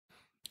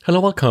Hello,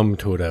 welcome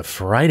to the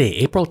Friday,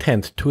 April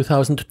 10th,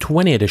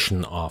 2020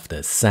 edition of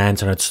the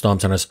SANS Internet Storm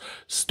Center's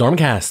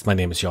Stormcast. My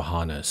name is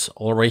Johannes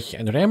Ulrich,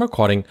 and today I'm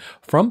recording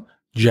from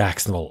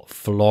Jacksonville,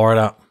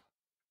 Florida.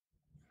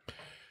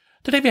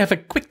 Today we have a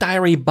quick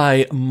diary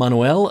by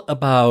Manuel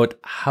about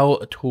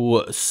how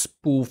to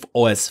spoof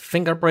OS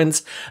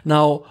fingerprints.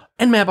 Now,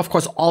 Nmap, of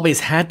course, always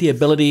had the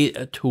ability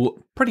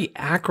to pretty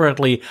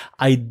accurately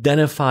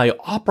identify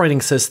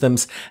operating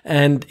systems,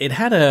 and it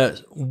had a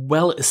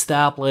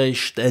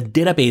well-established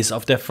database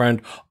of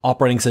different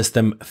operating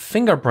system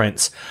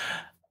fingerprints.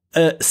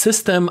 A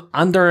system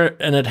under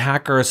an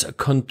attacker's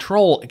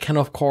control can,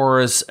 of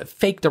course,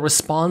 fake the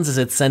responses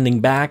it's sending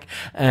back,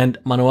 and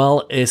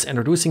Manuel is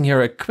introducing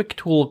here a quick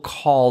tool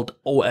called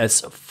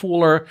OS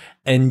Fooler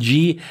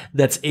NG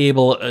that's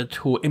able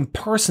to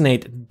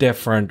impersonate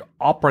different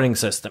operating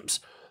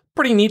systems.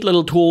 Pretty neat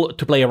little tool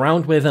to play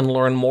around with and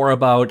learn more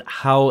about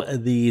how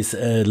these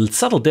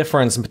subtle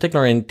differences, in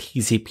particular in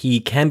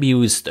TCP, can be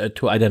used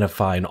to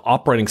identify an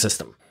operating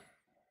system.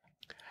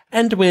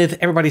 And with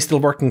everybody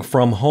still working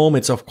from home,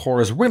 it's of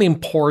course really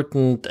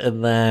important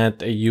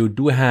that you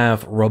do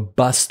have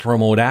robust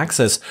remote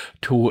access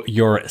to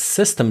your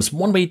systems.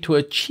 One way to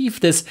achieve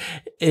this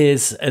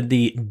is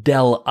the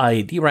Dell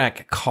ID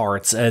Rack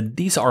cards.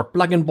 These are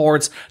plugin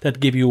boards that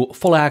give you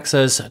full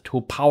access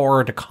to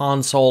power the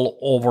console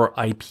over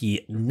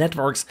IP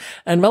networks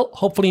and, well,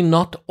 hopefully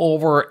not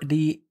over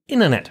the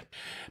internet.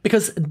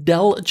 Because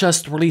Dell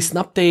just released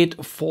an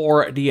update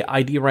for the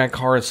ID Rack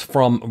cards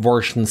from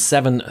version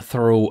 7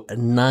 through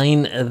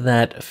 9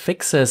 that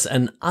fixes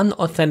an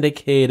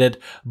unauthenticated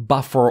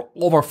buffer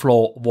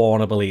overflow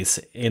vulnerabilities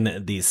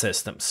in these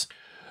systems.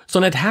 So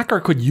an attacker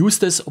could use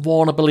this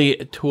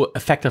vulnerability to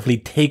effectively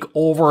take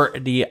over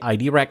the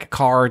ID Rack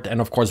card,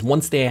 and of course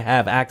once they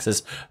have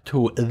access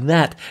to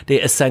that, they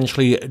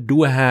essentially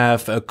do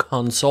have a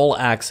console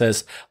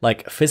access,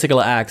 like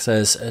physical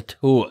access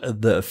to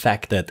the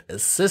affected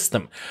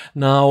system.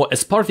 Now,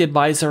 as part of the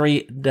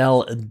advisory,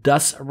 Dell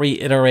does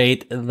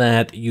reiterate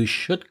that you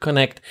should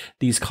connect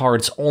these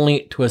cards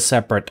only to a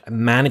separate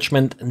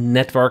management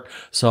network,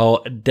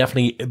 so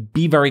definitely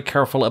be very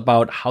careful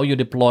about how you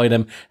deploy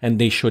them, and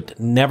they should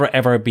never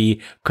ever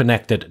be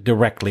connected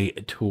directly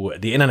to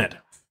the internet.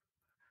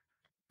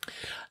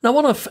 Now,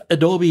 one of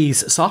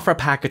Adobe's software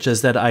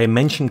packages that I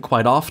mention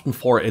quite often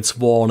for its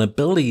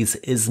vulnerabilities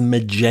is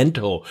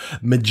Magento.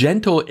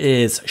 Magento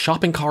is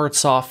shopping cart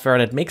software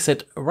that makes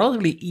it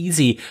relatively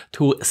easy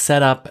to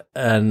set up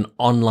an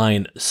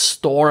online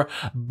store,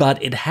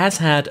 but it has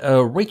had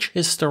a rich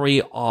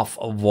history of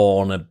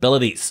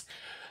vulnerabilities.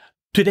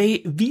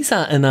 Today,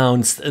 Visa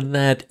announced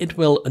that it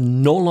will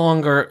no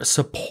longer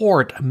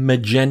support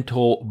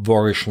Magento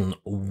version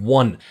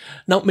 1.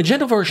 Now,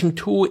 Magento version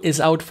 2 is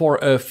out for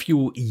a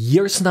few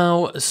years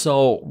now,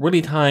 so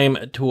really time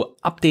to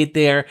update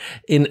there.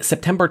 In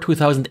September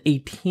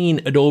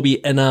 2018,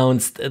 Adobe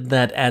announced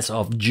that as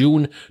of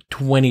June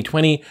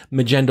 2020,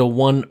 Magento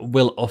 1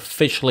 will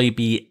officially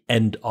be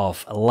end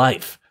of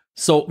life.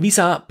 So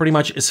Visa pretty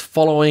much is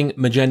following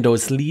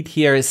Magento's lead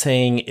here,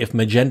 saying if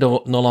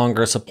Magento no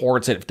longer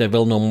supports it, if there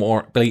will no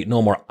more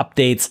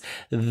updates,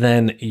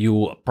 then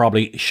you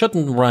probably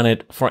shouldn't run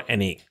it for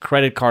any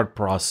credit card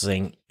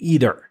processing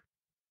either.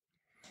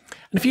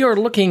 And if you're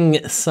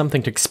looking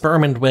something to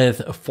experiment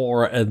with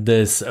for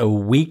this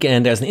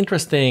weekend, there's an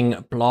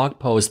interesting blog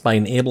post by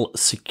Enable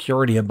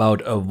Security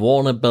about a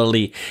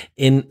vulnerability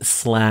in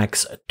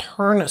Slack's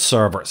turn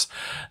servers.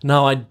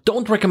 Now, I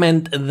don't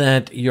recommend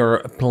that you're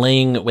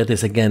playing with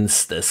this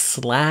against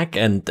Slack,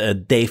 and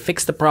they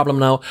fixed the problem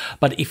now.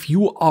 But if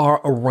you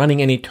are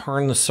running any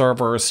turn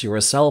servers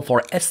yourself,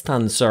 or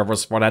STUN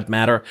servers for that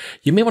matter,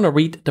 you may want to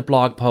read the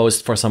blog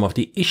post for some of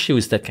the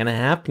issues that can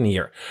happen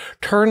here.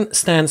 Turn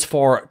stands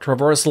for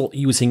traversal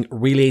using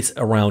relays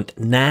around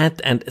NAT,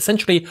 and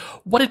essentially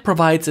what it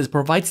provides is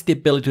the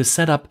ability to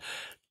set up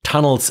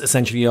tunnels,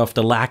 essentially, of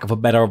the lack of a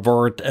better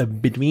word,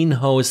 between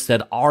hosts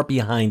that are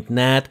behind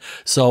NAT,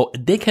 so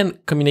they can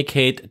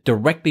communicate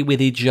directly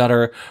with each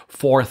other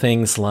for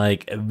things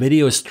like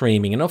video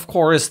streaming. And of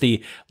course,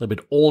 the little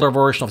bit older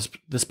version of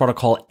this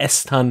protocol,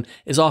 STUN,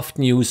 is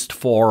often used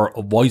for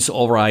voice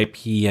over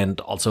IP and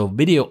also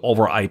video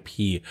over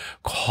IP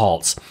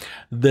calls.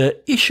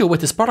 The issue with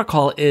this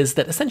protocol is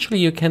that essentially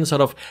you can sort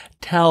of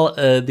tell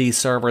these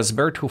servers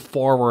where to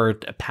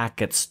forward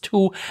packets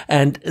to,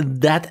 and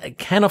that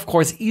can, of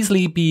course,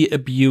 easily be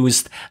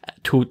abused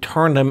to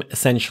turn them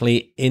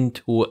essentially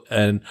into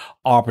an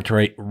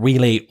arbitrary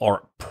relay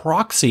or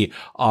proxy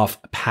of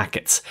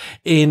packets.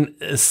 In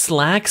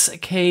Slack's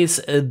case,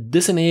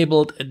 this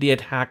enabled the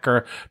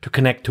attacker to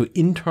connect to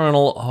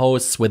internal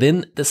hosts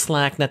within the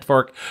Slack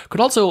network.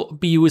 Could also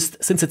be used,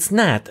 since it's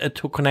NAT,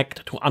 to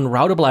connect to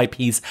unroutable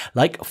IPs,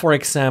 like, for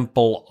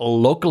example,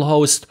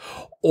 localhost,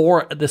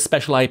 or the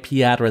special IP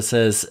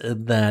addresses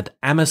that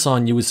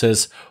Amazon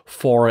uses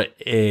for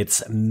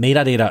its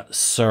metadata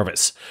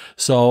service.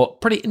 So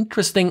pretty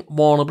interesting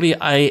vulnerability,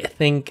 I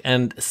think,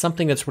 and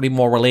something that's really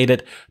more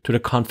related to the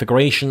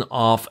configuration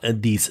of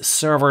these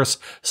servers.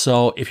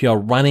 So if you're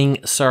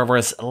running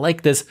servers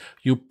like this,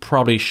 you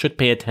probably should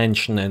pay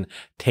attention and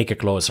take a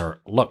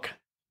closer look.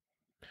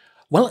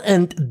 Well,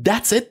 and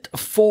that's it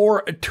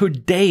for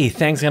today.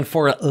 Thanks again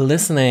for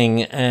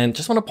listening. And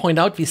just want to point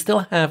out, we still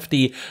have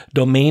the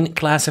domain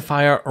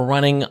classifier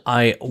running.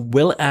 I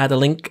will add a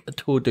link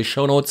to the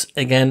show notes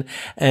again.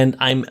 And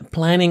I'm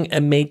planning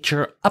a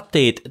major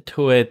update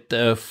to it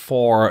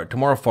for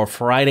tomorrow, for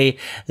Friday,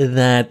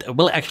 that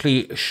will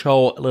actually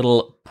show a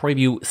little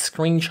preview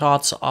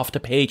screenshots of the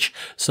page,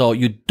 so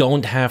you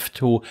don't have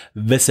to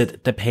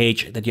visit the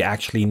page that you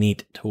actually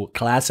need to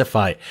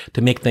classify,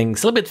 to make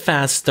things a little bit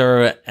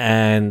faster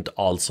and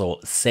also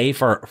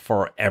safer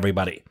for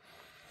everybody.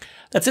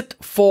 That's it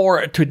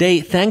for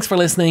today. Thanks for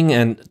listening,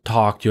 and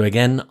talk to you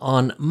again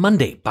on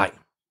Monday. Bye.